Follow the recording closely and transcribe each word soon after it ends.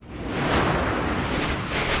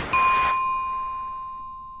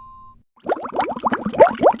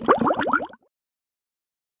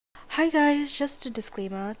Hi guys, just a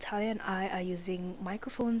disclaimer, Talia and I are using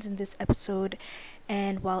microphones in this episode,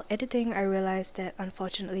 and while editing I realized that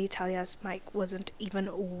unfortunately Talia's mic wasn't even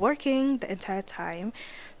working the entire time,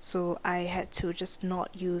 so I had to just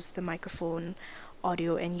not use the microphone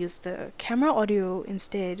audio and use the camera audio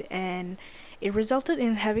instead, and it resulted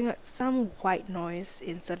in having some white noise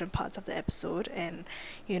in certain parts of the episode, and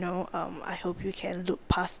I hope you can look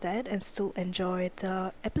past that and still enjoy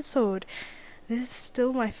the episode. This is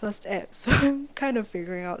still my first app, so I'm kind of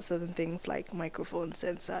figuring out certain things like microphones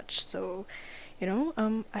and such. So,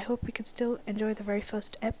 I hope we can still enjoy the very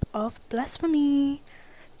first app of Blasphemy.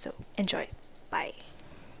 So, enjoy. Bye.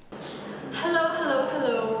 Hello, hello,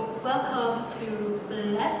 hello. Welcome to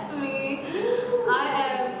Blasphemy. I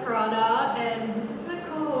am Prada, and this is my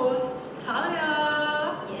co-host,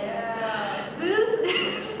 Talia. Yeah.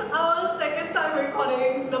 This is our second time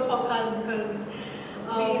recording the podcast because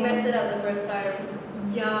we messed it up the first time.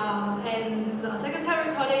 Yeah, and this is our second time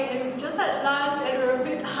recording, and we've just had lunch and we're a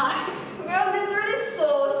bit high. We're literally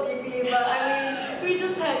so sleepy, but we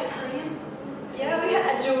just had Korean food. Yeah, we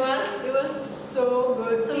had ajumas. It was so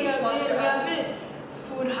good. So we are a bit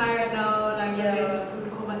food high right now, like a bit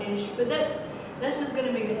food coma-ish. But that's just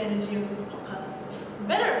gonna make the energy of this podcast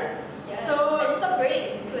better. Yeah. So and it's not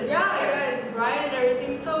raining, so it's it's bright and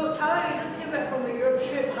everything. So Tyler, you just came back from a Europe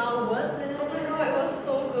trip. How was it? Oh my god, it was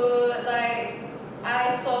so good. Like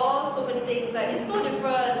I saw so many things. Like it's so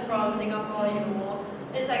different from Singapore,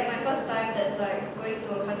 It's like my first time that's like going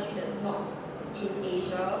to a country that's not in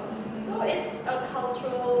Asia. Mm-hmm. So it's a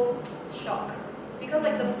cultural shock. Because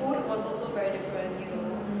like the food was also very different,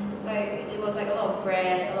 Mm-hmm. Like it was like a lot of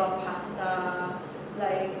bread, a lot of pasta.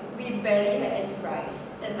 Like we barely had any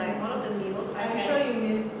rice, and like one of the meals I'm sure you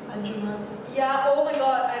missed ajumas. Yeah, oh my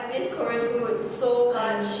god, I miss Korean food so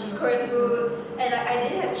much. Korean food, and I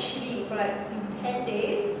didn't have chili for like 10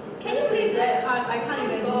 days. Can you believe that? I can't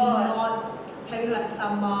imagine not having like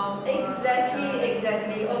sambal.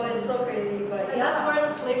 Exactly. Oh, it's so crazy, but and that's where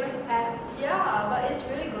the flavors add. Yeah, but it's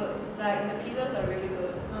really good. Like the pizzas are really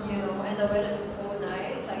good, and the weather is so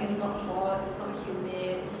nice. Like it's not hot, it's not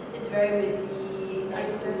humid, it's very windy,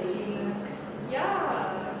 like soothing.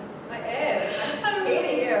 Yeah, I am. I hate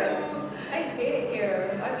it here. I hate it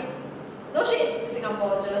here. I mean, no shit to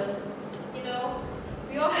Singapore, just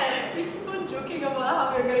we all had. We keep on joking about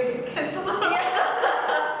how we're gonna get cancelled.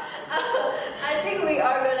 Yeah. I think we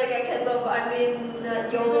are gonna get cancelled, but I mean,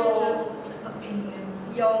 YOLO. Just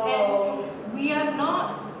opinions. YOLO. And we are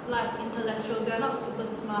not like intellectuals. We are not super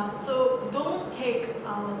smart. So don't take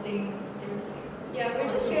our things seriously. Yeah, we're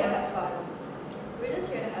just here to have fun. We're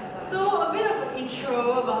just here to have fun. So a bit of an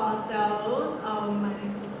intro about ourselves. My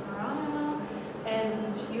name is Farana,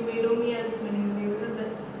 and you may know me as Manizi because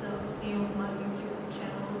that's the name of my YouTube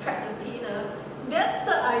channel. Crack the peanuts. That's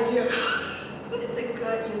the idea. It's a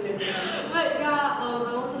good username. But yeah,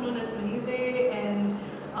 I'm also known as Manize, and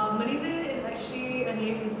Manize is actually a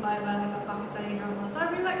name inspired by like a Pakistani drama. So I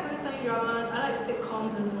really like Pakistani dramas. I like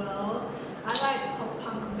sitcoms as well. I like pop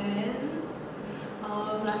punk bands,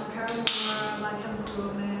 like Paramore, My Chemical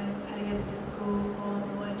Romance, Panic at the Disco, Fall Out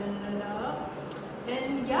Boy,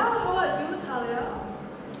 And yeah, how about you, Talia?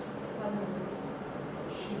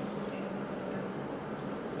 She's sitting this way.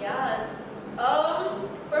 Yes.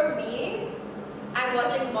 For me, I'm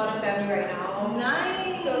watching Modern Family right now.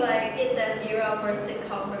 Nice. So like it's an era for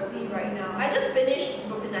sitcom for me right now. I just finished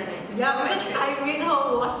Brooklyn Nine-Nine. Yeah, because I made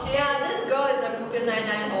her watch it. Yeah, this girl is a Brooklyn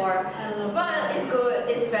Nine-Nine whore. I love But it's good.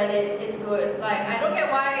 It's valid. It's good. Like I didn't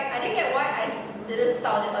get why I didn't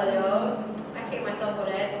start it earlier. I hate myself for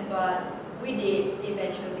that, but we did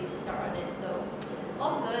eventually start on it. So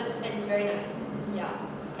all good, and it's very nice. Yeah.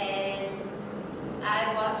 And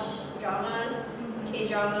I watch dramas,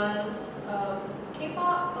 K-dramas,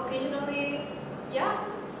 K-pop occasionally. Yeah.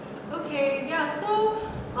 Okay, yeah, so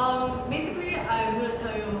basically I'm gonna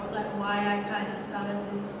tell you like why I kind of started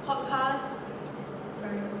this podcast.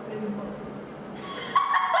 Sorry, let me burp.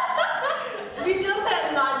 We just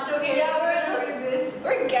had lunch, okay? Yeah, we're gassy.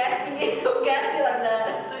 We're gassy like that.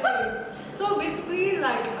 Okay, so basically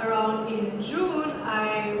like around in June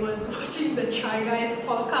I was watching the Try Guys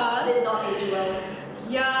podcast. It's not age well.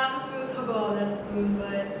 Yeah, we will talk about that soon,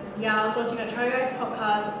 but yeah, I was watching a Try Guys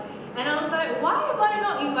podcast, and I was like, why am I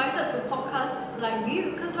not invited to podcasts like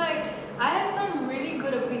these? Because like I have some really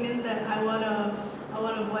good opinions that I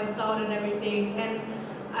wanna voice out and everything, and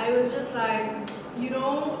I was just like,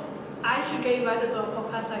 I should get invited to a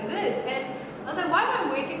podcast like this, and I was like, why am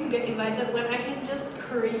I waiting to get invited when I can just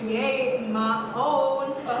create my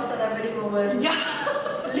own celebrity moment? Yeah.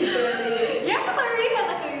 Literally. Yeah, because I already had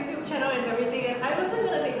like a YouTube channel and everything, and I wasn't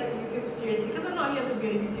gonna take like YouTube seriously because I'm not here to be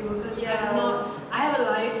a YouTuber. Because Yeah. I have a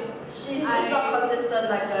life. She's just not consistent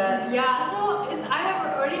like that. Yeah, so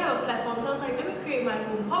already have a platform, so I was like, let me create my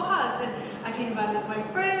own podcast, and I can invite like my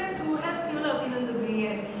friends who have similar opinions as me,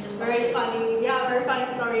 and Just very funny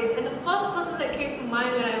stories. And the first person that came to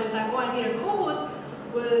mind when I was like, oh, I need a co-host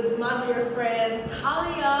was my dear friend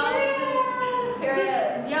Talia.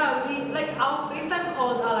 Period. Yeah, we like our FaceTime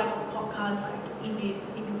calls are like a podcast like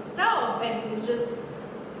in itself, and it's just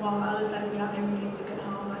wow. I was like, yeah, I really need to get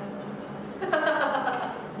her on my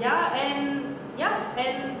podcast.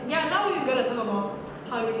 Now we're gonna talk about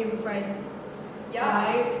how we became friends. Yeah.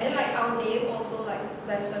 Right? And like our name also like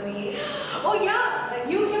Blasphemy. Oh yeah, Like,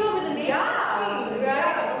 you came up with the name. Yeah. Blasphemy.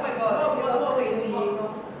 Right. Oh my god. It was crazy.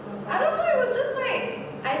 I don't know, it was just like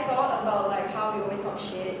I thought about like how we always talk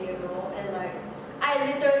shit, you know, and like I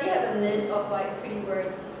literally have a list of like pretty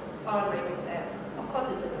words on my notes app. Of course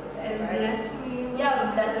it's a notes app, And right? blasphemy.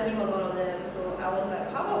 Yeah, blasphemy was one of them. So I was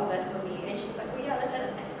like, how about blasphemy? And she's like, oh yeah, let's add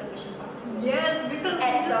an exclamation mark to it. Yes, because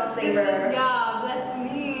Add it's some just flavor.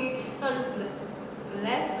 blasphemy. Not just blasphemy, it's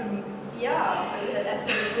blasphemy. Yeah, with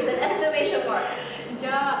an exclamation mark.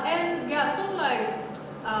 Yeah, and yeah, so like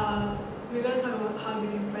we're gonna talk about how we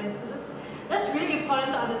became friends, because that's really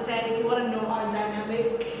important to understand if you want to know our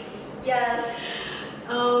dynamic. Yes.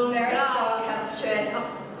 Very strong chemistry. Of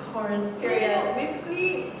course. Period. So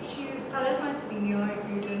basically, Talia's my senior, if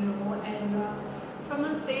you didn't know, and from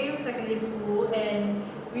the same secondary school, and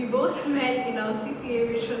we both met in our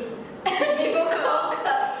CCA, which was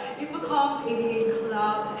Infocom 88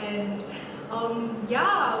 Club, and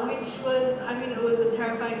which was, I mean, it was a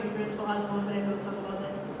terrifying experience for us both, and we'll talk about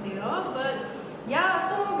that later. But yeah,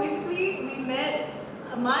 so basically we met.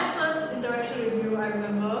 My first interaction with you, I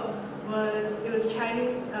remember, it was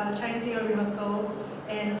Chinese New Year rehearsal,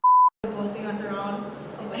 and was bossing us around.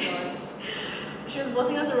 Oh my god. She was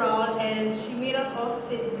bossing us around, and she made us all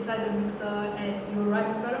sit beside the mixer, and you were right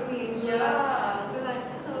in front of me. And you Yeah. were like,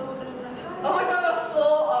 hello, and I'm like, hi. Oh my god, it was so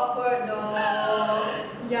awkward though.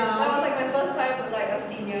 Yeah. That was like my first time like a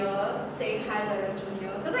senior saying hi to like a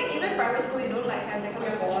junior. Because like even in primary school you don't like have that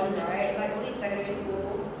kind of bond, right? Like only in secondary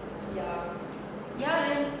school. Yeah.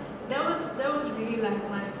 Yeah, and that was really like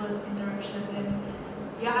my first interaction, and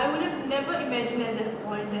yeah, I would have never imagined at that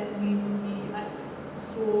point that we would be like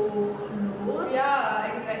so close.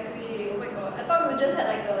 Yeah, exactly. Oh my god. I thought we just had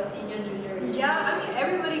like a senior junior relationship. Yeah, I mean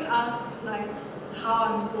everybody asks like how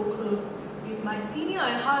I'm so close with my senior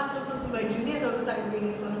and how I'm so close with my junior. So because like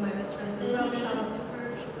Rainy is one of my best friends as well. Mhm. Shout out to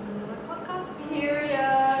her. She's on my podcast.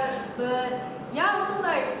 Period. But yeah, so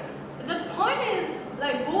like the point is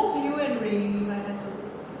like both you and Rainy might have to,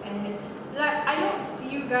 and like I don't see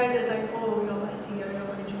you guys as like, oh, you're my senior, you're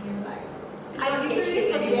my junior. Like It's I not literally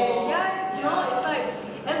age-thing forget. anymore. Yeah, it's not. It's like,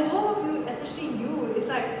 and both of you, especially you, it's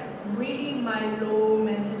like really my low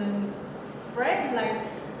maintenance friend. Like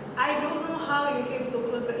I don't know how you became so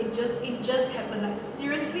close, but it just happened. Like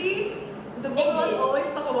seriously, the both of us did. always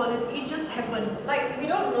talk about this. It just happened. Like we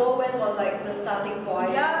don't know when was like the starting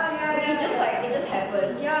point. Yeah. It just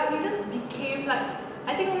happened. Yeah, we just became like,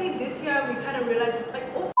 I think only this year we kind of realized like,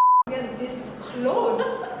 oh, we are this close.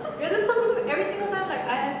 We are this close because every single time like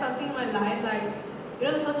I have something in my life, like, you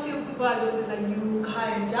know, the first few people I go to is like you, Kai,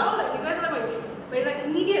 and Zhao. Like you guys are like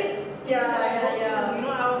immediate. Yeah. You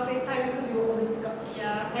know, I will FaceTime because you will always pick up.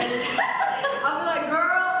 Yeah. And I'll be like,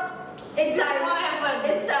 girl, It's this is time. what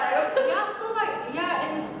happened. It's time. Yeah, so like, yeah,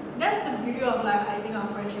 and that's the beauty of like, I think our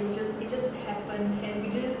friendship, it just happened, and we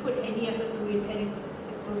didn't put any effort to it, and it's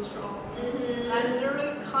so strong. Mm-hmm. I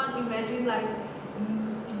literally can't imagine like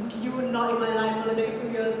you not in my life for the next few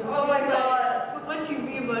years. Oh my It's, god. like, super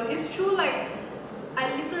cheesy, but it's true. Like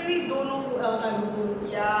I literally don't know who else I would go to.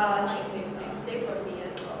 Yeah, same for me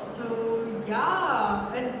as well. So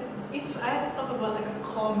yeah, and if I had to talk about like a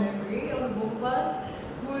core memory of both of us,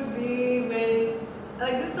 would be when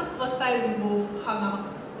like this is the first time we both hung out.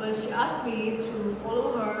 When she asked me to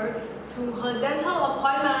follow her to her dental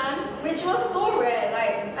appointment. Which was so rare.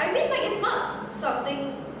 Like I mean like it's not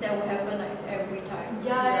something that will happen like every time.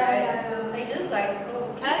 Yeah. Like just like oh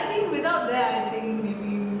And I think without that, I think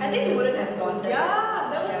maybe we wouldn't have gone there. Yeah,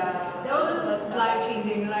 that was the first time. life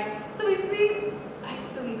changing. Like so basically, I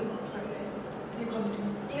still need the bob. Sorry guys, you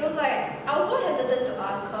continue. It was like I was so hesitant to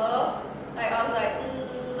ask her. Like I was like,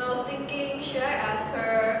 I was thinking, should I ask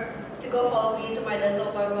her to go follow me to my dental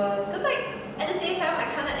appointment? Because like at the same time, I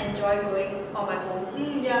kind of enjoy going on my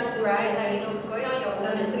own. Yeah, so Right? Like you know, going on your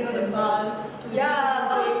own. sitting on the bus. Yeah,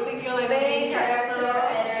 Think you're like main character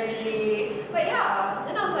energy. But yeah,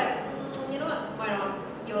 then I was like, you know what? Why not?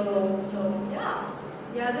 YOLO. So yeah.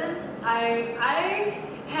 Yeah, then I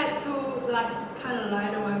had to like kind of lie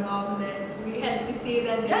to my mom that we had CCA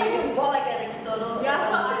that day. Yeah, you bought like an external. Yeah,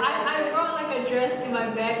 so different I dress. brought like a dress in my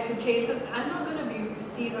bag to change because I'm not gonna be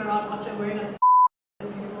seen around Orchard wearing a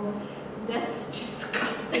uniform. That's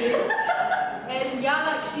disgusting. And yeah,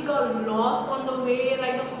 like she got lost on the way.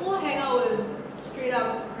 Like the whole hangout was straight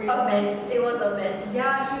up crazy. A mess. It was a mess.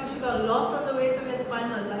 Yeah, she got lost on the way, so we had to find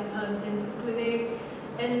her like her dentist clinic.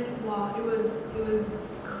 And wow, it was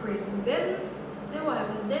crazy. Then what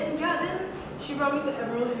happened? Then she brought me to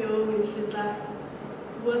Emerald Hill, which is like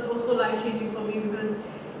was also life changing for me because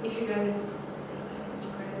if you guys see my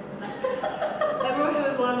Instagram, like Emerald Hill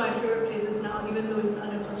is one of my favorite places now, even though it's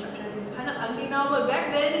under construction. It's kind of ugly now, but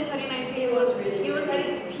back then in 2019, It was really it was at pretty.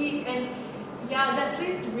 its peak, and yeah, that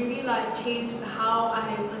place really like changed how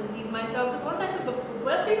I perceive myself. Because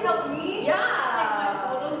once you helped me Yeah. take my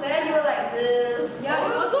photos there, And you were like this. yeah,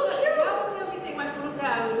 it was once so you- cute. Yeah, once you helped me take my photos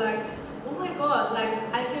there, I was like, oh my god, like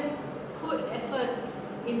I can put effort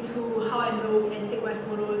into how I look and take my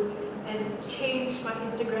photos and change my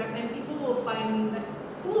Instagram, and people will find me like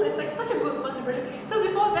cool. It's like such a good first impression. Because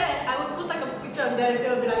before that, I would post like a picture of that and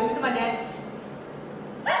people would be like, these are my dads.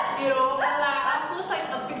 You know, or like I post like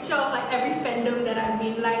a picture of like every fandom that I'm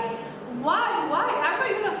in. Like, why? I'm not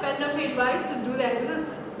even a fandom page, but I used to do that because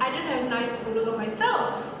I didn't have nice photos of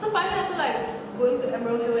myself. So finally after like going to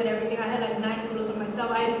Emerald Hill and everything, I had like nice photos of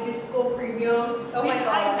myself. I had Visco Premium, Oh my which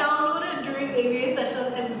God. I downloaded during AVA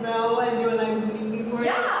session as well, and they were like bullying me for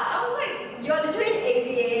Yeah, it. I was like, you're literally in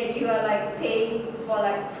AVA and you are like paying for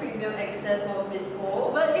like premium access for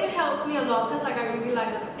Visco. But it helped me a lot because like I really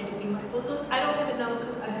like editing my photos. I don't have it now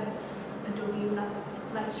because I have Adobe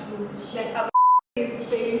Lightroom. Shit, It's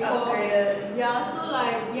paying for. upgraded. Yeah, so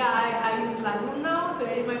like I use Lightroom now to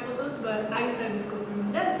edit my photos, but I used to have Visco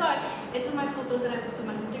Premium then. So I edited my photos and I posted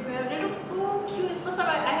on my Instagram. They look so cute. It's first time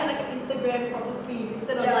I had like an Instagram proper feed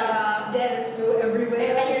instead of Yeah. like dead and flu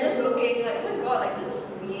everywhere. And you're just looking like, oh my god, like this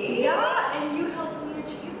is me. Yeah, and you helped me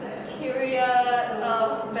achieve that. Period.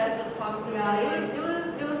 Best photography. Yeah,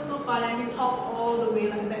 it was so fun, and we talked all the way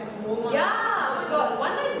like back home. Yeah, oh my god,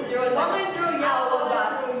 190 is like 190, yeah, our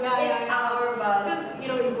bus. 190, yeah, It's yeah. our bus. Because you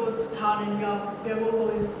know it goes to town, and we are both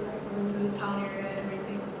always like going to the town area and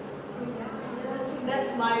everything. So yeah,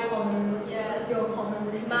 that's my core memory. Yes. That's your core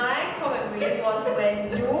memory. My comment was when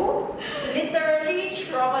you literally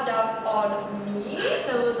trauma dumped on me.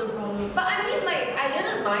 That was a problem. But I mean, like, I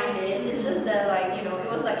didn't mind it. It's just that, like, you know, it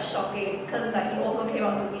was like shocking because, like, you also came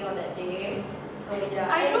out to me on that day. So yeah,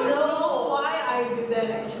 I don't know why I did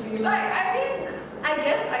that actually. Like, I mean, I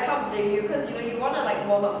guess I can't blame you because you know you want to like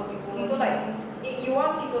warm up to people. So like, you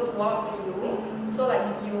want people to warm up to you. So like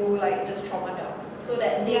you like just trauma dump so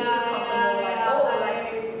that they feel comfortable. Like, oh,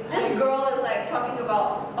 like this girl is like talking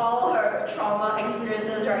about all her trauma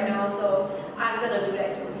experiences right now. So I'm gonna do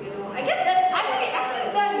that too. You know, I guess that's.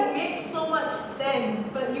 Actually, that makes so much sense,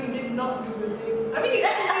 but you did not do the same. I mean, you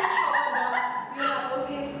didn't even trauma down. You're like,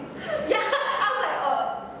 okay. Yeah, I was like,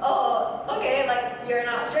 oh, okay, like you're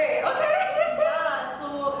not straight, okay. Yeah,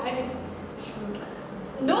 so I mean, she was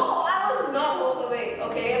like, No, I was not homophobic,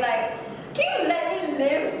 okay? Like, can you let me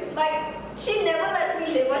live? Like, she never lets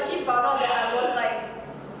me live when she found out that I was like.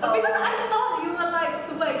 because I thought you were like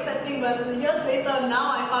super accepting, but years later,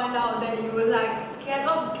 now I find out that you were like scared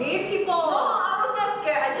of gay people. No, I was not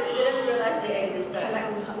scared. I just didn't realize they existed. Like,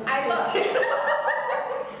 I thought.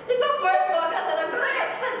 It's the first podcast and I'm gonna get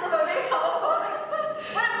canceled for being homophobic.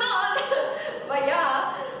 But I'm not. But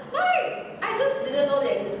yeah, like, I just didn't know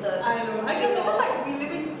they existed. I know. I get that. It's like we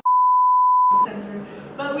live in censoring,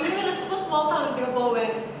 but we live in a super small town in Singapore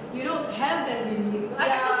where you don't have that many gay people. I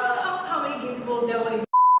Yeah. don't count how many gay people there were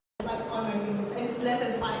like on my fingers, and it's less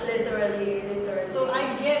than 5. Literally. So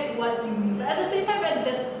I get what you mean, but at the same time, at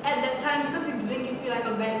that time, because you didn't give me like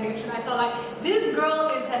a bad reaction, I thought like this girl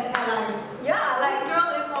is an ally. Yeah, This like. girl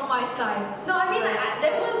is on my side. No, I mean, like,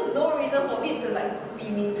 there was no reason for me to like be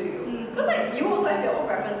mean to you. Because like you also have your own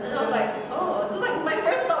preference, and I was like, oh, so like my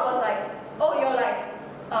first thought was like, oh, you're like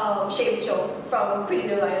Shay Mitchell from Pretty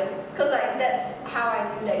Little Liars, because like that's how I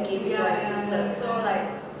knew that gay people existed. So like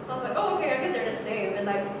I was like, oh, okay, I guess they're the same, and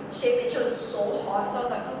like Shay Mitchell is so hot, so I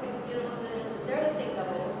was like, okay, you know, they're the same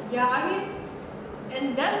level. Yeah, I mean,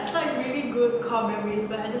 and that's like really good core memories,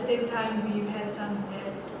 but at the same time, we've had some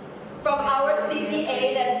bad. From our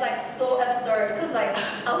CCA, that's like so absurd, because like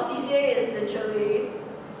our CCA is literally.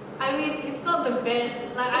 I mean, it's not the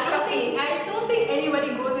best. Like I don't think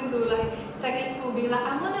anybody goes into like secondary school being like,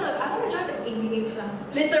 I wanna join the ABA club.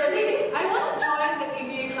 Literally, I wanna join the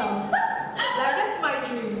ABA club. Like that's my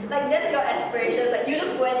dream. like that's your aspirations. Like you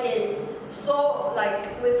just went in so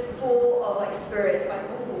like with full of like spirit, like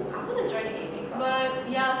oh, I want to join the AA club. But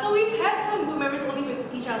yeah, so we've had some good memories only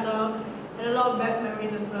with each other and a lot of bad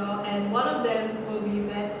memories as well. And one of them will be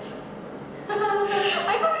that I don't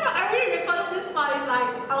know, I already recorded this part in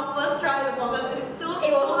like our first try of the podcast and it's still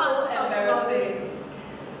It was so hard so to talk about this. embarrassing.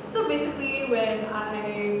 So basically when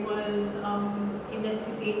I was in that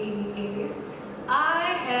CCA ABA, I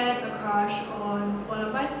had a crush on one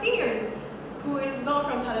of my seniors who is not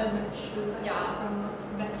from Talia's batch. She was like from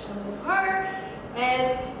a batch of her.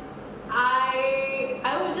 And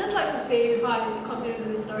I would just like to say before I continue to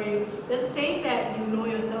this story, there's a saying that you know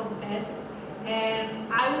yourself best.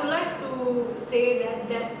 And I would like to say that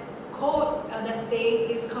that quote, that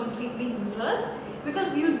saying is completely useless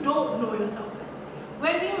because you don't know yourself best.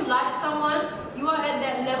 When you like someone, you are at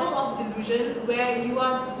that level of delusion where you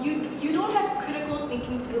don't have critical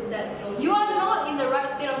thinking skills. That's so true. You are not in the right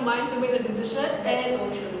state of mind to make a decision. That's and so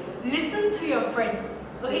true. listen to your friends.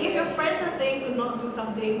 Okay, if your friends are saying to not do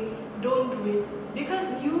something, don't do it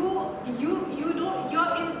because you don't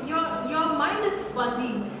your mind is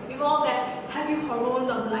fuzzy with all that happy hormones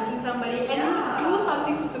of liking somebody and you do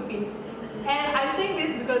something stupid. And I'm saying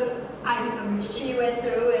this because I did something stupid. She went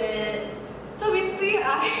through it. So basically,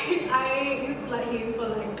 I used to like him for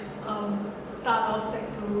like start of Sec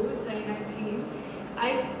 2, 2019.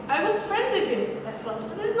 I was friends with him at first.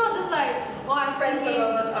 So this is not just like I Friends see him. for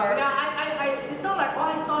lovers are. Yeah, I it's not like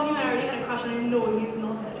I saw him and I already had a crush on him. No, he's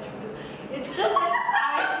not that attractive. It's just that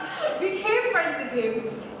I became friends with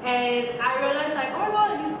him and I realized like oh my god,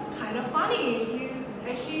 he's kind of funny. He's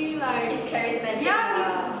actually like He's charismatic.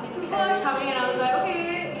 yeah, he's super charming and I was like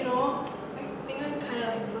okay, you know. I kind of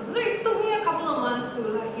like this person. So it took me a couple of months to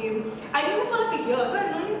like him. I knew him for like a year, so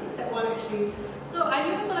I known him since Sec 1 actually. So I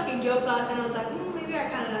knew him for like a year plus and I was like, maybe I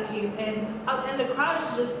kind of like him. And the crush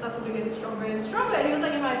just started to get stronger and stronger. And he was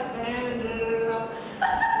like in my spam and da da da da.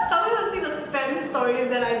 Sometimes I see the spam stories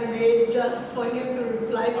that I made just for him to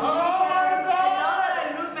reply to me. Oh my god! And now that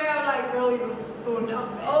I look back, I'm like, girl, you were so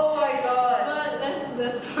dumb, man. Oh my god! But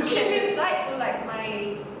let's He forget it. replied to like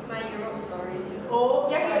my Europe stories, you know. Oh,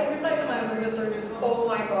 yeah, he replied to my America story as well. Oh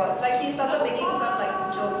my god! Like he started making some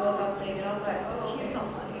like jokes or something, and I was like, oh. He's Okay. not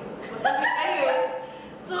funny. Okay, anyways,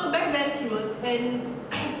 so back then he was, and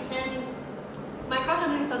my crush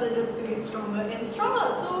on him started just to get stronger and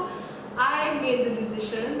stronger. So I made the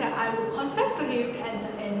decision that I would confess to him at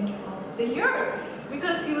the end of the year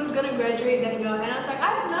because he was gonna graduate that year, and I was like,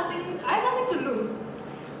 I have nothing to lose.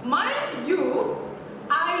 Mind you,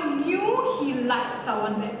 I knew he liked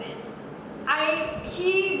someone back then.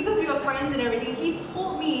 Because we were friends and everything, he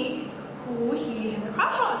told me who he had a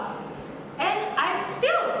crush on. And I'm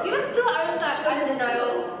still, even still, I was like, She was in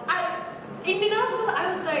denial. In denial because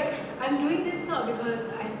I was like, I'm doing this not because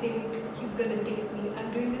I think he's gonna date me.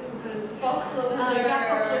 I'm doing this because For closure.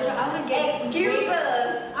 for closure. I wanna get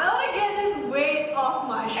Excuses. I wanna get this weight off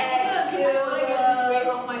my shoulders. I wanna get this weight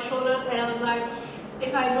off my shoulders. And I was like,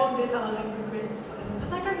 if I know this, I'll like regret this forever.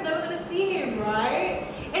 Because like I'm never gonna see him, right?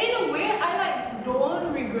 And in a way, I like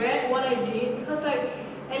don't regret what I did because like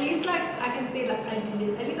at least like I can say like I did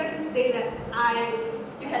it. At least I can say that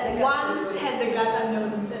You had the guts once to do it. had the guts. I've never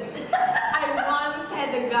done it. I once had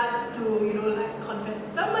the guts to like confess to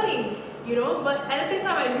somebody, But at the same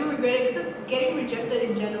time, I do regret it because getting rejected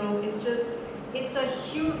in general is just it's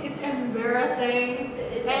embarrassing,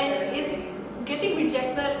 It is and embarrassing. it's getting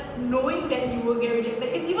rejected knowing that you will get rejected.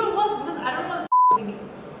 It's even worse because I don't know what thinking.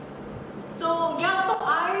 So yeah, so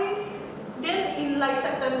I then in like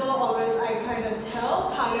September, August, I kind of tell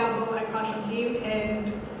Talia about my crush on him,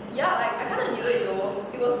 and Yeah, like I kind of knew it though.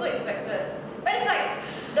 It was so expected. But it's like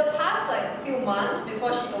the past like few months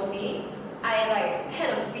before she told me, I like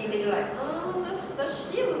had a feeling like, oh, does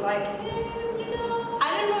she like him? I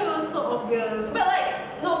didn't know it was so obvious. But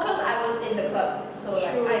like no, cause I was in the club, so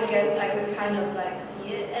like True, I guess true. I could kind of like see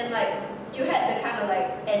it, and like you had the kind of like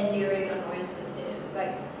endearing annoyance with him,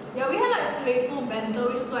 like. Yeah, we had like playful banter,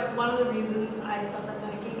 which is like one of the reasons I started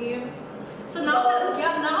liking him. So now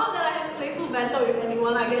that I have playful banter with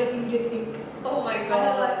anyone, I get an immediate ick. Oh my I god.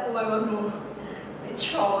 have like, oh my god, no.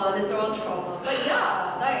 Trauma, literal trauma. But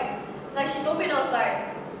yeah, like she told me and I was like,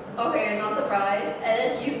 okay, not surprised. And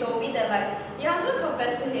then you told me that like, yeah, I'm gonna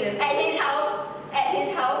confess to him at his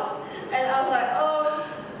house, and I was like, oh,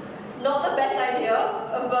 not the best idea,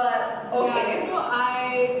 but okay. Yeah, so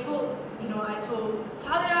I told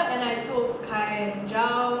Talia and I told Kai and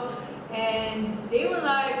Zhao, and they were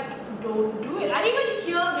like, don't do it. I didn't even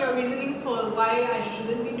hear their reasonings for why I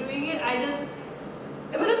shouldn't be doing it.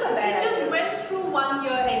 It was just a bad it just idea. went through one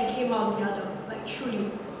year and came out the other, like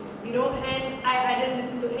truly, and I didn't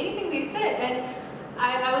listen to anything they said, and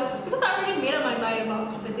I was, because I already made up my mind about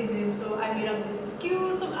confessing to him, so I made up this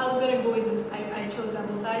excuse. So I was gonna go into, I chose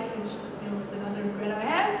double science, which is another regret I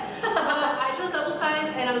have. But I chose double science,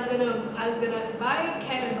 and I was gonna buy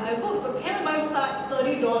chem and bio books, but chem and bio books are like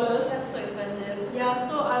 $30. That's so expensive. Yeah,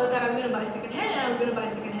 so I was like, I'm gonna buy secondhand, and I was gonna buy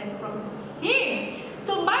secondhand from him.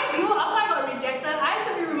 So mind you, after I got rejected, I had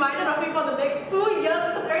to be reminded of him for the next 2 years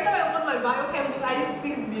because every time I opened my biochem book, I used to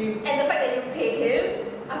see his name. And the fact that you paid him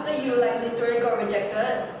after you like literally got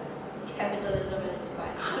rejected, capitalism at its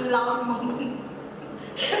finest. Clown moment.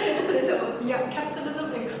 Capitalism. Yeah,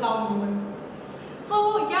 capitalism and clown moment.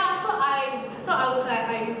 So yeah, so I was like,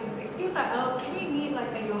 I used this excuse like, oh, can we meet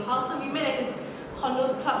like at your house? So we met at his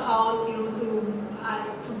condo's clubhouse,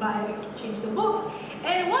 to buy and exchange the books.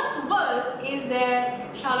 And what's worse is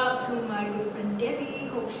that, shout out to my good friend Debbie,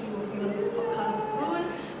 hope she will be on this podcast soon.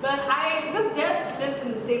 But because Debs lived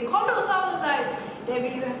in the same condo, so I was like,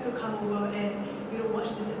 Debbie, you have to come over and watch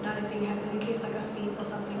this entire thing happen in case like a feed or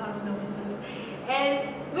something out of nervousness. And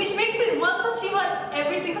which makes it worse because she heard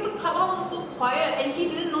everything because the clubhouse was so quiet and he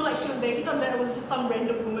didn't know like she was there. He thought that it was just some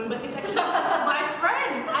random woman, but it's actually my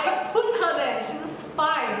friend. I put her there. She's a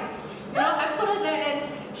spy. I put her there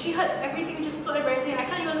and she heard everything, which is so embarrassing. I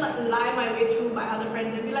can't even like lie my way through my other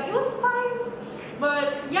friends and be like, it was fine.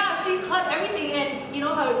 But yeah, she's heard everything, and you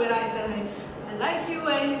know how when I said like, I like you,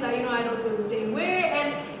 and he's like, I don't feel the same way,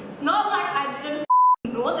 and it's not like I didn't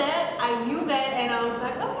know that. I knew that, and I was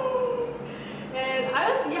like, okay. And I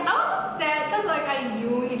was sad because like I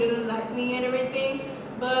knew he didn't like me and everything.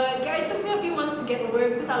 But yeah, it took me a few months to get over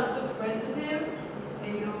it because I was still friends with him,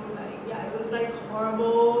 and it was like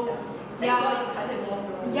horrible. Thank God you cut him off,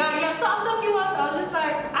 bro. Yeah. So after a few months, I was just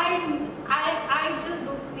like, I just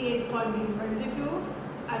don't see any point being friends with you.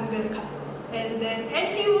 I'm gonna cut him off. And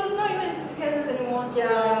he was not even in cases anymore. So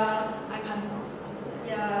I cut him off.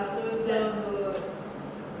 Yeah. So it was that's good.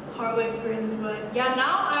 horrible experience. But yeah,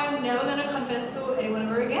 now I'm never gonna confess to anyone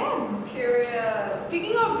ever again. Period.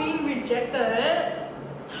 Speaking of being rejected,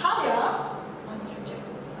 Talia once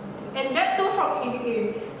rejected something, and that too from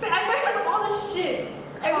ABA. So I realized all the shit.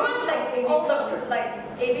 Everyone's like all the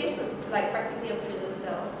AB is like practically a prison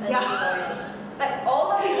cell. At this point. Like all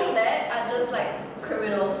the people there are just like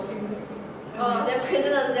criminals. They're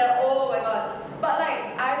prisoners. Oh my god. But like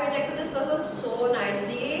I rejected this person so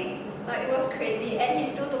nicely. Like it was crazy, and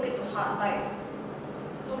he still took it to heart. Like,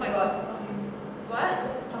 oh my god. What?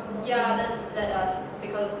 Let's talk about let us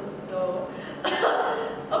because no.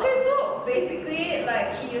 Okay, so basically,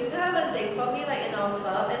 like he used to have a thing for me, like in our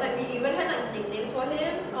club, and like we even had like nicknames for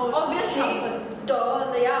him. Oh, obviously,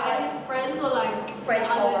 duh, yeah. And his friends were like French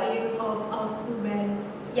the other boy. names of our school band.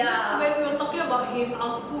 Yeah. So when we were talking about him,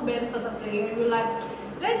 our school band started playing, and we were like,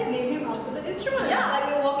 let's name him after the instrument. Yeah, like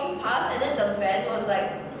we were walking past, and then the band was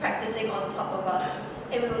like practicing on top of us,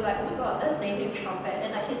 and we were like, oh my god, let's name him Trumpet.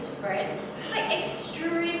 And like his friend, he's like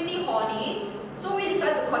extremely horny. So we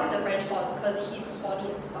decided to call him the French horn because he's horny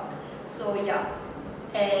as fuck. So yeah,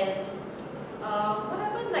 and what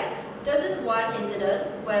happened? Like there's this one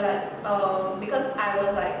incident where like because I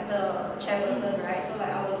was like the chairperson, right? So like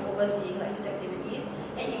I was overseeing like his activities,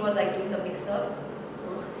 and he was like doing the mix-up,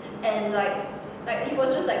 and like he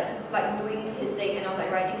was just like doing his thing, and I was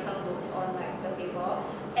like writing some notes on like the paper,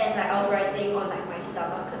 and like I was writing on like my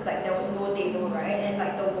stomach because like there was no table, right? And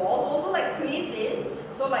like the walls also like pretty thin,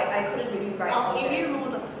 so like I couldn't really write. Our on AV there. room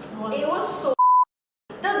was like small. It was so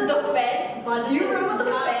the fan. Do you remember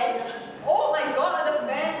the fan? Oh my god, the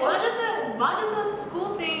fan was budgeted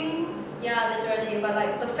school things. yeah, literally. But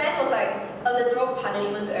like the fan was like a literal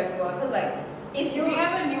punishment to everyone because like if you We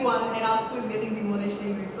have a new one, and our school is getting demolished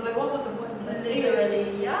anyway. So like, what was the point?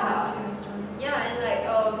 literally yeah. That's your story. Yeah, and like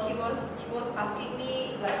he was asking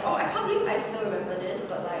me like, oh, I can't believe I still remember this,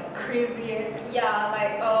 but like Crazy. yeah,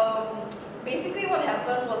 like basically what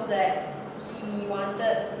happened was that he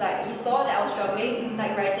wanted like he saw that I was struggling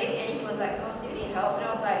like writing, and he was like, oh, do you need help? And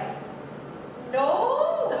I was like,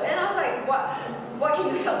 no. And I was like, what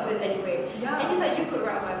can you help with anyway? Yeah. And he's like, you could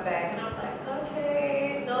write my back. And I was like,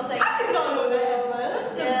 okay, no thank you. I did not know that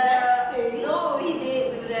happened. The Yeah, back thing. no, he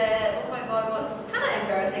did do that. Oh my god, it was kind of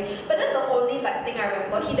embarrassing. But that's the only like thing I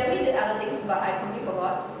remember. He definitely did other things, but I completely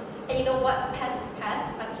forgot. And you know what? Past is past.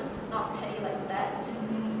 I'm just not petty like that.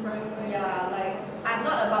 Right. Yeah, like I'm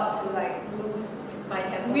not about to like lose my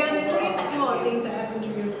temper. We are literally over talking about you. things that happened 2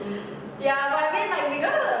 years ago. Yeah, but I mean like we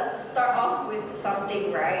gotta start off with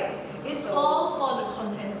something, right? It's So- all for the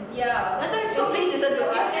content. Yeah. That's why. So please listen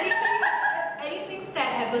to if us. anything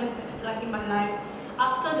sad happens like in my life,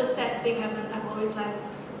 after the sad thing happens, I'm always like,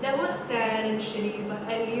 that was sad and shitty, but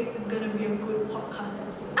at least it's gonna be a good podcast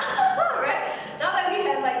episode. Right? Now that we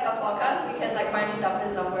have like a podcast, we can like finally dump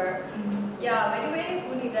it somewhere. Yeah, but anyways,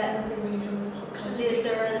 Who needs that therapy when you have a podcast?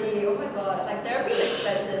 literally, oh my god, like therapy is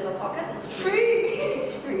expensive, but podcast is It's free. free.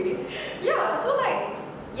 It's free. Yeah, so like,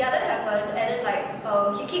 yeah, that happened, and then like,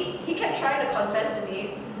 he kept trying to confess to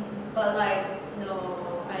me, but like,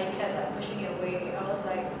 no, I kept like pushing it away. I was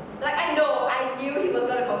like I knew he was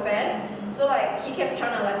gonna confess, so like he kept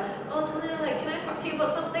trying to like, oh Talia, like can I talk to you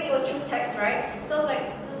about something? It was through text, right? So I was like,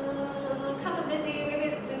 kind of busy,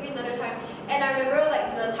 maybe another time. And I remember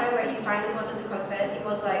like the time where he finally wanted to confess, it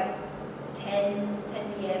was like 10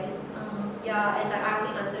 p.m. Yeah, and like I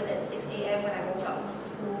only answered at 6 a.m. when I woke up for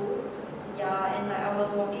school. Yeah, and like I was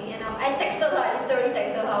walking and I texted her, I literally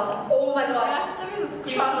texted her. I was like, oh my god, Yeah, send me the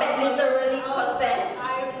screenshot. Trumpet literally confessed.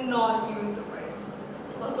 I'm not even surprised.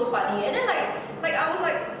 It was so funny. And then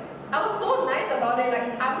I was so nice about it.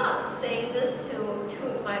 Like I'm not saying this to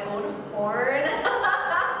toot my own horn.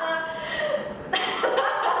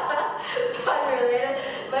 Pun related.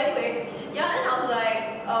 But anyway, yeah, and I was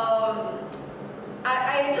like,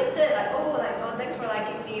 I just said like, oh thanks for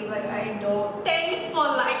liking me, but like Thanks for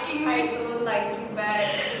liking I me. don't like you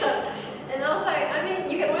back. And I was like, I mean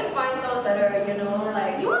you can always find someone better, you know,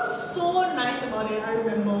 like You were so nice about it, I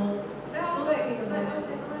remember. yeah, I So was like, sweet about I was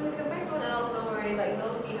it. like, oh, you can find someone else, don't worry, like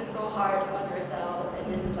don't be so hard on yourself,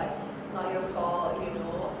 and this is like not your fault, you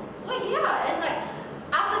know. So like yeah, and like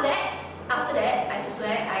after that, I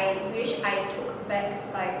swear I wish I took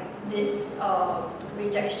back like this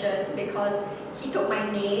rejection, because he took my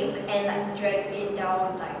name and like dragged it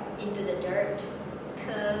down like into the dirt.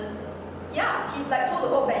 Cause yeah, he like told the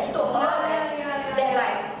whole batch, he told her that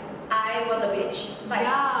like I was a bitch. Like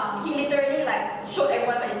Yeah. he literally like showed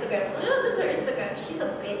everyone my Instagram. Oh, this is her Instagram. She's a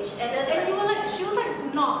bitch. And then And you were like, she was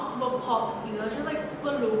like not super pops either. She was like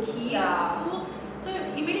super low key Yeah. in school. So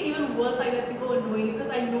it made it even worse, like that people were knowing you, because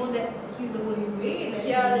I know that he's the only way that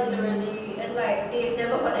yeah, you know. literally. And like they've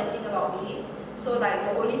never heard anything about me. So like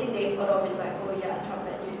the only thing they've heard of is like, oh yeah,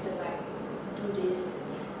 Trumpet used to like do this.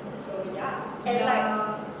 So yeah. And Yeah.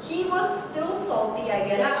 like he was still salty, I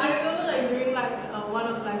guess. Yeah, Like, I remember like during like one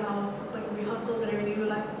of like our like rehearsals and everything, we were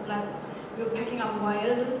like we were packing up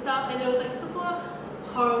wires and stuff, and there was like super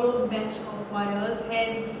horrible bench of wires,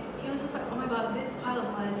 and he was just like, oh my god, this pile of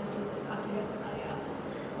wires is just as ugly as Talia.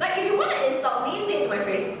 like if you want to insult me, say it to my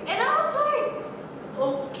face. And I was like,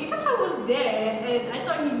 okay, because I was there and I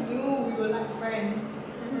thought he knew we were like friends.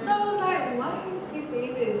 So I was like, why is he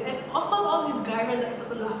saying this? And of course, all these guy friends like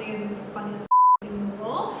started laughing as it was the funniest in the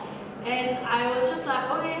world. And I was just like,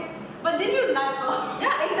 okay. But then you like her.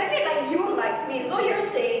 Yeah, exactly. Like you liked me, so you're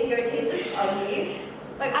saying your taste is ugly.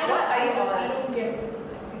 Like I what are you I on? don't get it.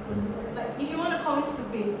 Like, people do that. Like, if you want to call me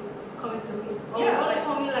stupid, call me stupid. Or Yeah, you want to like-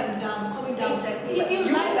 call me like dumb, call me dumb. Exactly. If Like, you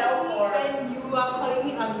you like fell me for- and you are calling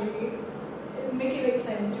me ugly, make it make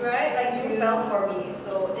sense. Right? Like you Yeah. fell for me,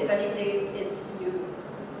 so if anything, it's you.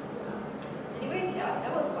 Anyways, yeah,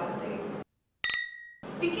 that was one thing.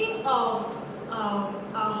 Speaking of our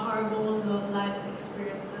horrible love life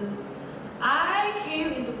experiences, I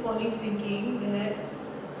came into poly thinking that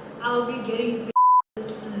I'll be getting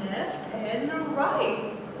left and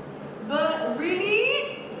right, but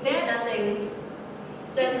really, There's nothing.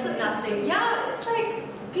 There's nothing. Yeah, it's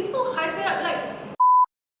like people hype it up, like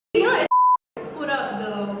you know, put up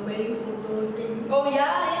the wedding photo thing. Oh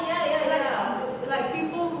yeah. Like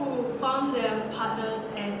people who found their partners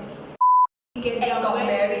and get And their got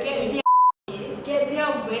married get their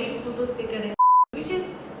wedding photos taken, and which is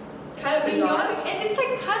Kind of bizarre. beyond, and it's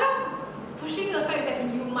like kind of pushing the fact that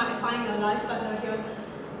you might find your life partner here.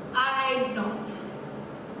 I did not.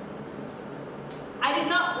 I did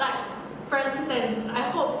not, like present tense. I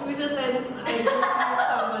hope future tense. I do meet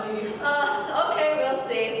somebody. Okay, we'll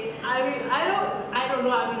see. I mean, I don't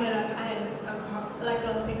know. I mean, I had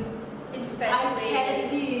a Infatuated.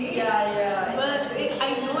 candy. Yeah. But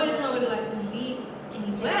I know it's not gonna like lead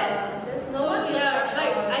anywhere. Yeah, there's no So one to yeah, crush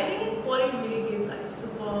like on. I think poly really gives like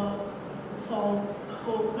super false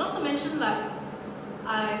hope. Not to mention like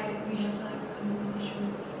we have like commitment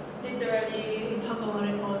issues. Literally. We talk about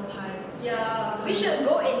it all the time. Yeah, we should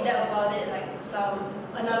go in depth about it, like some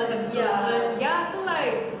Another episode. Yeah. But yeah, so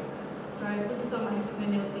like sorry, I put this on my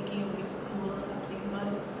fingernail thinking it would be cool or something.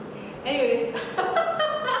 But anyways.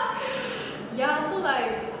 Yeah, so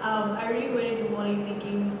like I really went into poly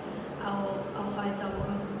thinking I'll find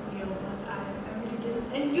someone, you know, but I really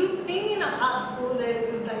didn't. And you think in an art school that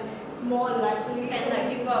it was like it's more likely, And like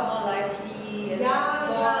people are more lively and yeah, like,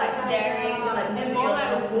 more like daring to like and do more your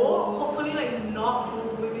like first woke, move. hopefully like not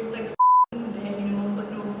homophobic, it's like there, you know,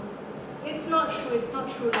 but no. It's not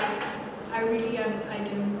true, like I didn't really find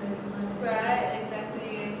it. Right,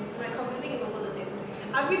 exactly. Like computing is also the same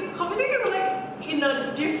thing. I've computing is like in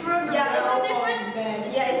a different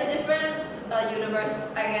it's a different universe,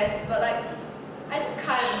 I guess. But like, I just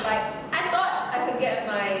can't like. I thought I could get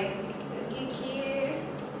my geeky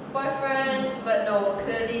boyfriend, but no.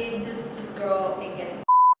 Clearly, this girl ain't getting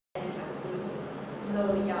anytime soon.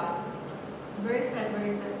 So yeah. Very sad,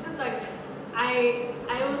 very sad. Because like, I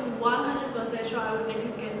was 100% sure I would at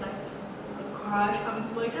least get like a crush coming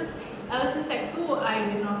to me. Because ever since Sec 2, I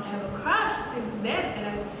did not have a crush since then,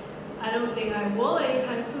 and I don't think I will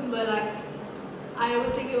anytime soon. But like, I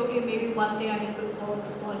was thinking, okay, maybe one day I can look forward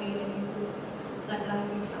to poly and this is like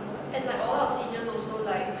liking someone. And like all our seniors also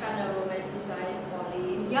like kind of romanticized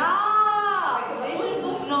poly. Yeah, Like, they it was should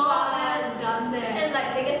so not fun. have done that. And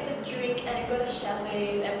like they get to drink and go to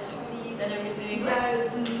chalets and parties and everything. Yeah,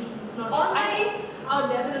 Like, it's not. Online- I think I'll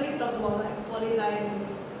definitely talk about like poly life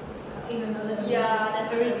in another episode. Yeah,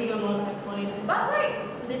 definitely. Everything about like poly life. but like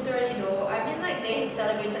literally though, I mean like they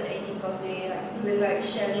celebrated the 18th birthday like with like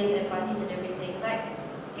chalets and parties and everything. Like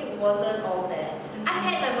it wasn't all that. I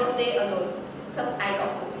had my birthday alone because I got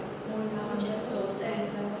COVID. Which is so sad.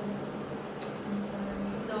 I'm sorry.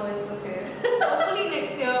 No, it's okay. Hopefully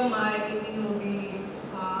next year my evening will be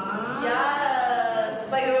fun.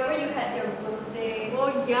 Yes. Like remember you had your birthday.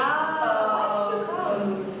 Oh yeah. Why did you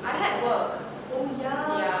come? I had work. Oh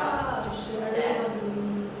yeah. Yeah. Shit, Sad.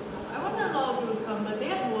 I want a lot of people to come, but they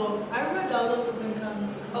had work. I remember Dallas was going to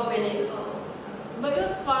come. Oh really? Oh. But it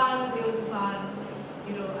was fun. It was fun.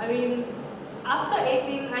 You know, I mean, after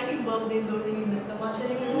 18, I think birthdays don't really matter much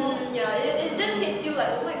anymore. Yeah, it just hits you like,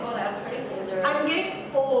 oh my god, I'm pretty older. I'm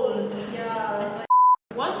getting old. Yeah. It's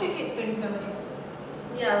like, Once you hit 27,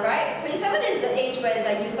 yeah, right? 27 is the age where it's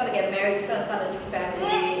like you start to get married, you start a new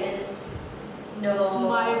family, and it's no.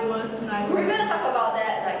 my worst nightmare. We're gonna talk about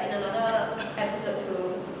that like in another episode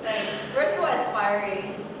too. Like we're so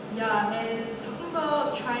aspiring. Yeah, and talking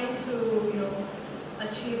about trying to, you know,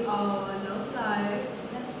 achieve our love life,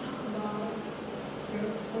 let's talk about your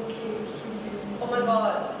okcupid. Oh my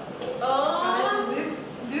god. Guys,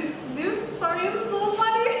 this story is so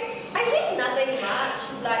funny. Actually, it's nothing much.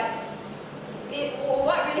 Like,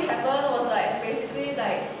 what really happened was like basically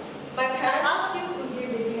like my I parents. asked you to give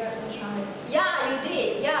dating apps a try. Yeah, you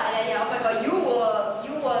did. Yeah. Oh my god, you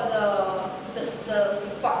were the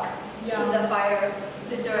spark to the fire,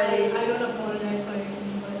 literally. I don't apologize for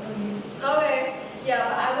anything, but Okay. Yeah,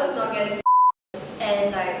 but I was not getting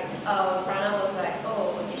and like Prana was like,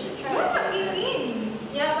 oh, you should try. what do you it. mean?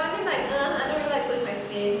 Yeah, but I mean like, I don't really like putting my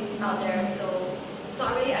face out there, so it's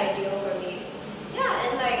not really ideal for me. Yeah,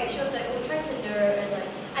 and like she was like, oh, try Tinder, and like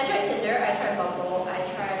I tried Tinder, I tried Bumble, I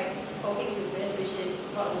tried okcupid, which is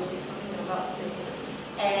what we'll be talking about soon.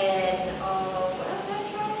 And what else did I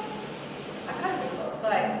try? I can't remember. But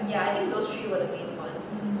like, yeah, I think those three were the main ones.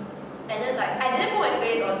 And then like I didn't put my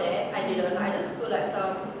face on there. I didn't. I just put like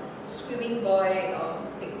some screaming boy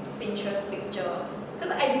Pinterest picture.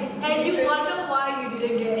 Cause And you wonder why you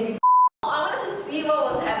didn't get any. I wanted to see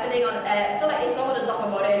what was happening on the app. So like if someone would talk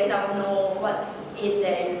about it, at least I would know what's in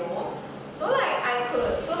there, you know. So like I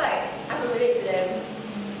could relate to them.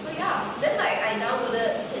 So yeah. Then like I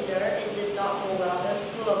downloaded Tinder. It did not go well. It was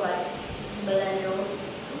full of like millennials.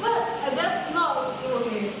 But that's not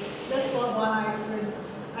okay. That's what one I experienced.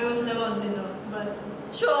 I was never on Tinder, but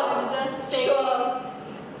Sure. I'm just saying. Sure.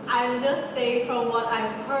 I'm just saying from what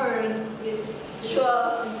I've heard.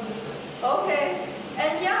 Sure. Okay.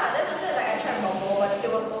 And yeah, then after that, like I tried Bumble, but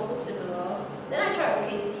it was also similar. Then I tried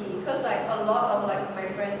OKC because like a lot of like my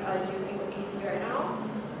friends are using OKC right now.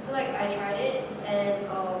 So like I tried it and it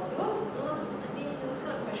was I mean it was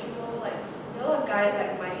kind of questionable. Like there were a lot of guys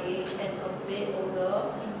like my age and a bit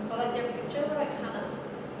older, but like their pictures are like kind of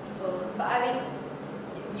but I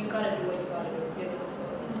mean you gotta do what you gotta do, you know. So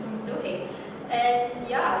no hate. And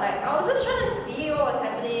yeah, like I was just trying to see what was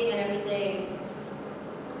happening and everything.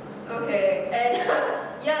 Okay, and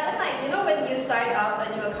yeah, then like you know when you sign up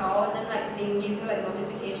a new account, then like they give you like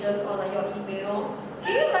notifications on like your email.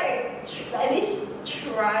 Can you like at least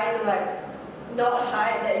try to like not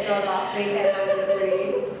hide that you're laughing at my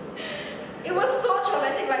misery? It was so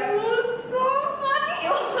traumatic. Like it was so funny. It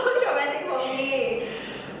was so traumatic for me.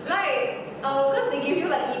 Like because they give you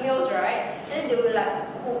like emails, right? And then they will like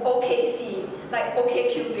OKC, like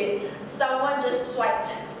okcupid. Someone just swiped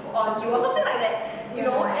on you or something like that. You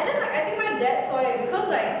know, and then like I think my dad saw it because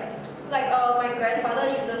like my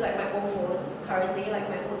grandfather uses like my old phone currently, like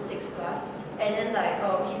my old 6 Plus, and then like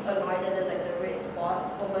he's annoyed that there's like the red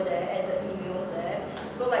spot over there and the emails there.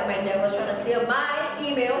 So like my dad was trying to clear my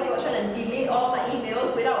email, he was trying to delete all my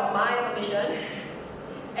emails without my permission.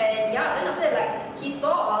 And yeah, then after that like he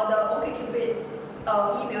saw the okcupid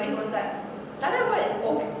email, he was like, Talia, what is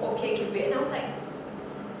okcupid? And I was like,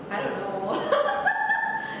 I don't know.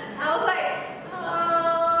 I was like,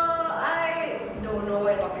 I don't know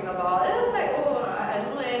what you're talking about. And I was like, oh, I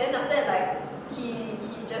don't know. And then after that, like, he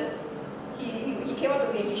came up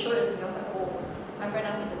to me and he showed it to me. I was like, oh, my friend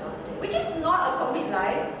asked me to download it. Which is not a complete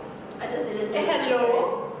lie. I just didn't say it.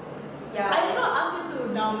 Hello? Yeah. I did not ask you to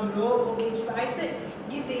download okcupid. I said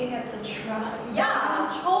give dating apps a try.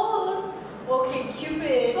 Yeah. You chose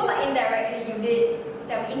okcupid. So like indirectly you did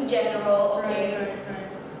tell me in general, okay. Right.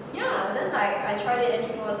 Yeah, then like I tried it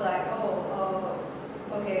and he was like, oh,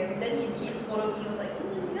 okay. Then he followed me. He was like,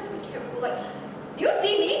 you gotta be careful. Like, do you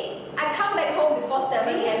see me? I come back home before 7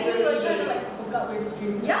 Maybe you were trying to every day. like hook up with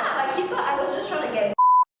streamers. Yeah, like he thought I was just trying to get.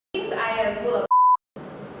 He thinks I am full of,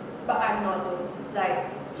 but I'm not though. Like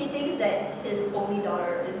he thinks that his only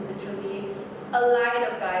daughter is literally a line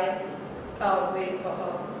of guys waiting for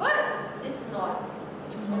her. But it's not.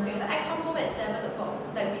 Okay, like I come home at 7 o'clock,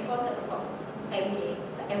 like before 7 o'clock, every day,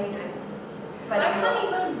 like every night. But I I'm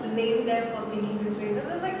can't not. even blame them for thinking this way because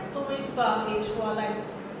there's like so many people our age who are like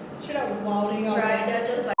straight up wilding out. Right, there.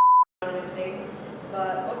 they're just like and everything.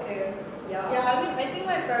 But okay, yeah. Yeah, I mean, I think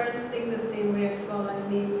my parents think the same way as well. Like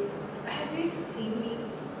have they seen me?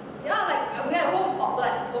 Yeah, like we're at home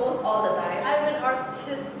like almost all the time. I'm an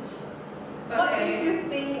artist. What Okay. makes you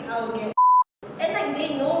think I'll get? And like they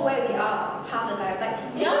know where we are half the time.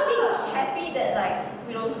 Like they should be Yeah. happy that like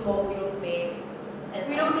we don't smoke, we don't vape, and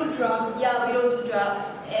We like, don't do drugs. yeah, we don't do drugs,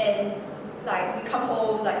 and like we come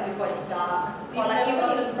home like before it's dark, or like even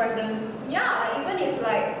if pregnant. yeah, even if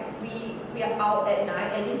like we are out at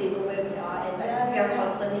night, at least they know where we are, and like we are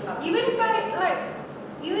constantly up. Even if I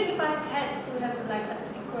had to have like a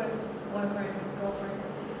secret boyfriend, girlfriend,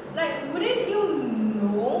 like wouldn't you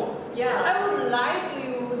know? Yeah. 'Cause I would lie to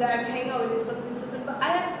you that I'm hanging out with this person, but I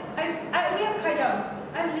only have Kaijam.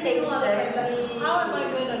 I have literally no other friends. Like, Exactly. how am I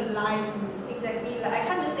gonna lie to you? Exactly. Like I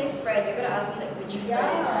can't just say friend. You're gonna ask me like which friend,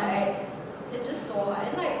 Yeah. right? It's just so hard.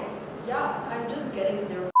 And like, yeah, I'm just getting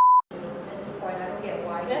zero. You know, at this point, I don't get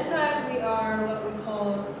why. That's why we are what we call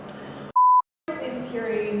in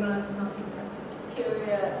theory, but not in practice.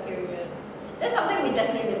 Period. That's something we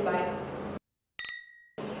definitely live by.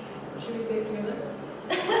 Should we say it together?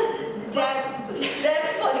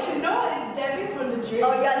 That's what. No, it's dabbing from the drink.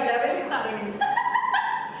 Oh, yeah, Okay, dabbing. let me start again.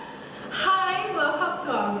 Hi, welcome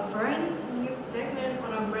to our brand new segment on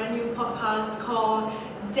our brand new podcast called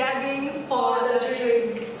Dabbing for the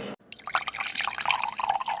Drinks.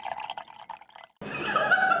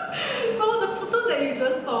 So the photo that you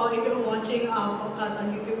just saw, if you're watching our podcast on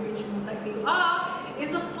YouTube, which most likely you are,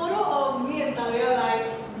 is a photo of me and Talia, like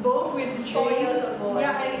both with the drinks. 4 years ago, I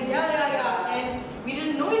Yeah, think. and we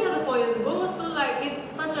didn't know each other 4 years ago, so like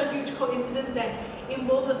it's such a huge coincidence that in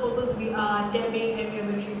both the photos we are dabbing and we have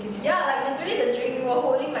a drink in hand. Yeah, like literally the drink we were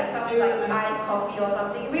holding like some like iced coffee or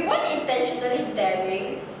something. We weren't intentionally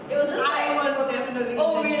dabbing. It was just like I was definitely.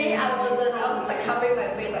 oh really? I intentionally wasn't. I was just like covering my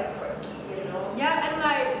face like quirky, you know. Yeah, and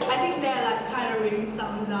like I think that like kind of really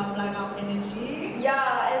sums up like our energy.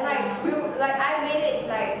 Yeah, and like I made it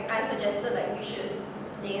like I suggested like we should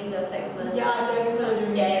name the segment Yeah, dabbing for the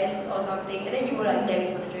drink. dabs or something, and then you were like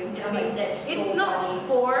dabbing for the drinks. And I'm like that's so It's not funny.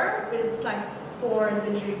 for, but it's like for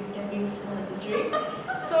the drink, dabbing for the drink.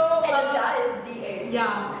 So And the da is DA.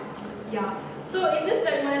 yeah. So in this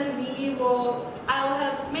segment, I will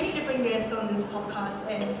have many different guests on this podcast,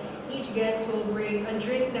 and each guest will bring a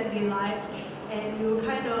drink that they like, and we will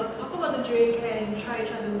kind of talk about the drink and try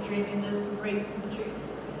each other's drink and just rate the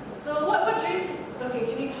drinks. So what drink? Okay,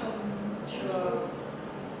 can you help me? Sure.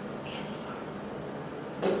 Yes.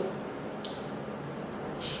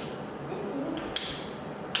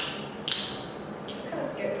 Kind of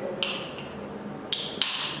scared to open.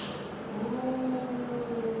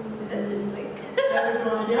 Ooh. Is this sizzling? I have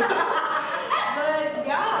no idea. But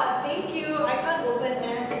yeah, thank you. I can't open and I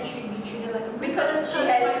have to be treated like a Because she princess.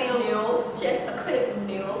 has My nails. She has acrylic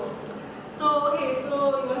nails. So okay, so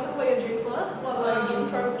you want to talk about your drink first? What about your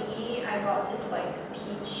drink? For me, I got this like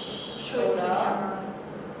peach Show it to the soda. camera.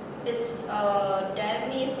 It's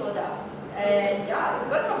Demi soda. And yeah, we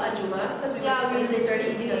got it from Ajumas because we literally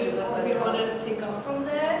eating Ajumas we earlier. ordered takeout from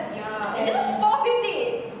there. Yeah, and it was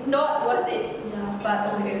 $4.50. Not worth it. Yeah.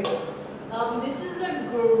 But okay. This is a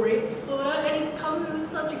grape soda and it comes in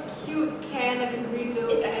such a cute can, like a green little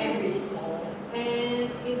It's can. actually really small. And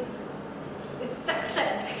it's sac.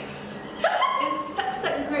 It's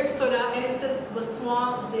sac grape soda and it says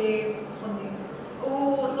Besoin de Rosé.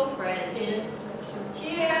 Ooh, so French. Let's just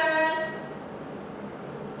Cheers!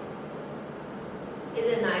 Is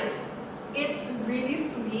it nice? It's really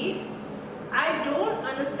sweet. I don't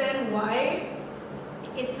understand why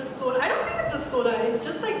it's a soda. I don't think it's it's a soda. It's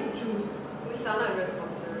just like juice. We sound like we're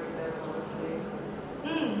sponsoring them,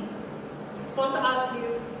 honestly. Sponsor us,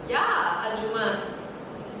 please. Yeah, Ajumas.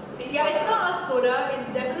 Please Yeah, it's sponsor not us. a soda. It's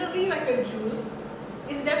definitely like a juice.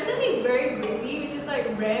 It's definitely very grapey, which is like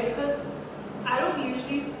rare because I don't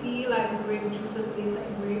usually see like grape juices taste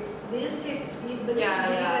like grape. They just taste sweet, but this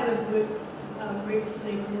really has a good grape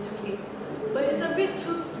flavor to it. But it's a bit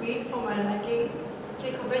too sweet for my liking.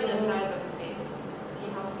 Okay, compare the size of your face. See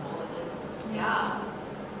how small it is. Yeah.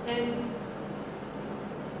 And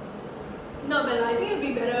no, but I think it'd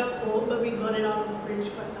be better cold, but we got it out of the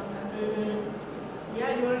fridge quite some time ago. So.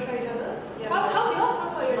 Yeah, do you want to try each other's? Yeah. How do yours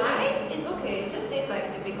talk about your Mine, it's okay. It just tastes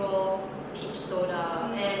like typical peach soda,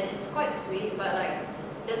 and it's quite sweet, but like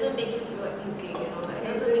doesn't make you feel like puking, you know? Like Okay,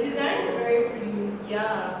 doesn't so the make you design is feel- very pretty.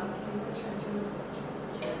 Yeah. Let's try cheers.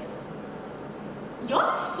 Cheers.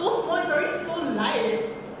 Yours is so small, it's already so light.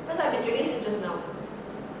 Because I've been drinking since just now.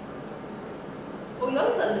 Oh,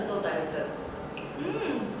 yours is a little diluted.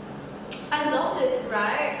 I love this.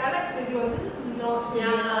 Right? I like fizzy one. This is not fizzy.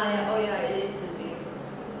 Yeah. Oh yeah, it is fizzy.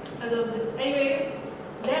 I love this. Anyways,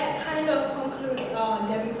 that kind of concludes our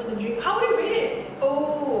dabbing for the drink. How would you rate it?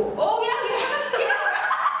 Oh yeah, we have a scale.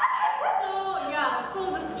 So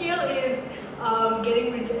the scale is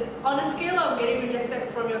getting rejected. On a scale of getting rejected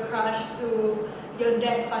from your crush to your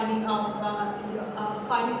dad finding out about your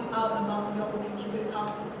okcupid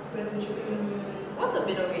account, where would you rate it? What's the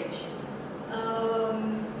middle range?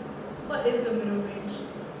 What is the middle range?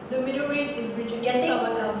 The middle range is rejecting Getting-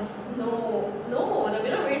 someone else. No. The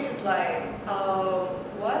middle range is like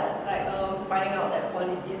what? Like finding out that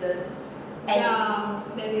poly isn't. Yeah,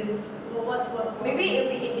 that is. Well, what? Maybe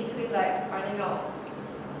it'll be in between like finding out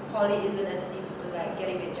poly isn't and seems to like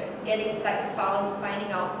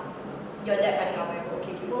finding out your dad finding out my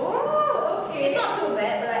okay cute. Oh, okay. It's not too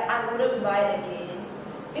bad, but like I wouldn't buy it again.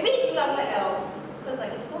 Maybe it's somewhere else. Cause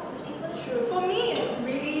like it's 450 for the True. For me,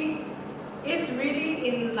 it's really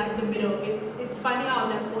in like the middle. It's finding out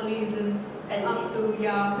that poly isn't As up to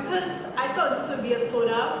because I thought this would be a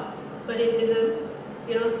soda, but it isn't.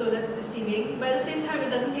 So that's deceiving. But at the same time, it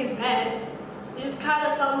doesn't taste bad. It just kind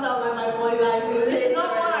of sums out like my poly life. It's not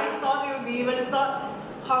what I thought it would be, but it's not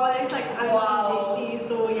horrible. It's like I'm in JC,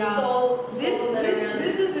 so yeah.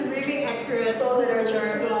 This is really accurate. Soul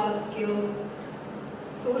literature. To our skill.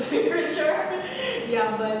 Soul literature.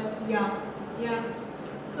 Yeah.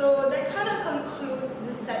 So that kind of concludes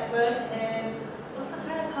this segment and also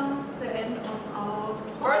kind of comes to the end of our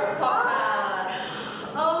First podcast.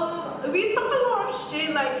 We talked a lot of shit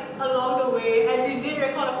like along the way, and we did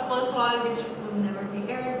record a first one which will never be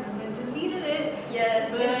aired because I deleted it. Yes,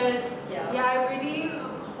 But yeah. I really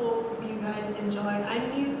hope you guys enjoyed.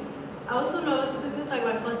 I was so nervous because this is like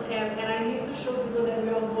my first app, and I need to show people that we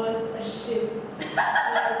are worth a shit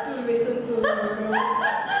to listen to.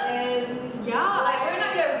 And yeah, Like we're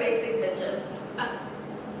not your basic bitches.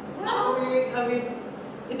 I mean,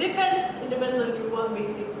 it depends. It depends on you what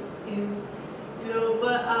basic is,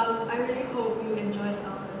 But I really hope you enjoyed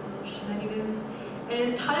our shenanigans.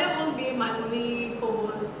 And Talia won't be my only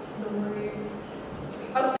co-host. Don't worry. Just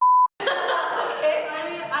kidding. Okay. I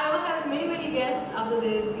mean, I will have many guests after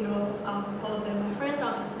this. All of them my friends.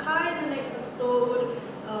 I'll have Kai in the next episode.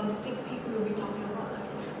 Sneak peek. We will be talking about like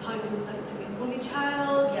how it feels like to be an only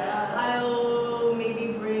child. Yes. I'll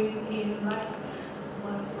maybe bring in like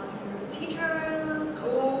one of my favorite teachers.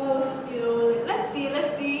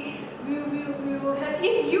 Let's see. We will have.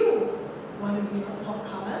 If you want to be on a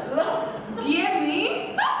podcast, DM me,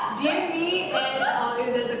 and if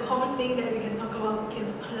there's a common thing that we can talk about, we can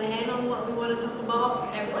plan on what we want to talk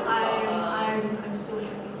about. Everyone's I'm so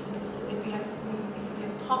happy to do so. If you can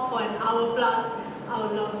talk for an hour plus, I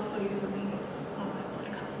would love for you to be on my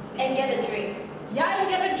podcast. And get a drink. Yeah, you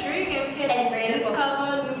get a drink and we And can rate us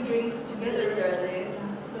discover new drinks together. Literally.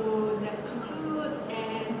 Yeah, so that concludes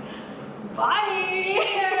and bye!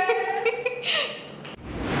 Cheers!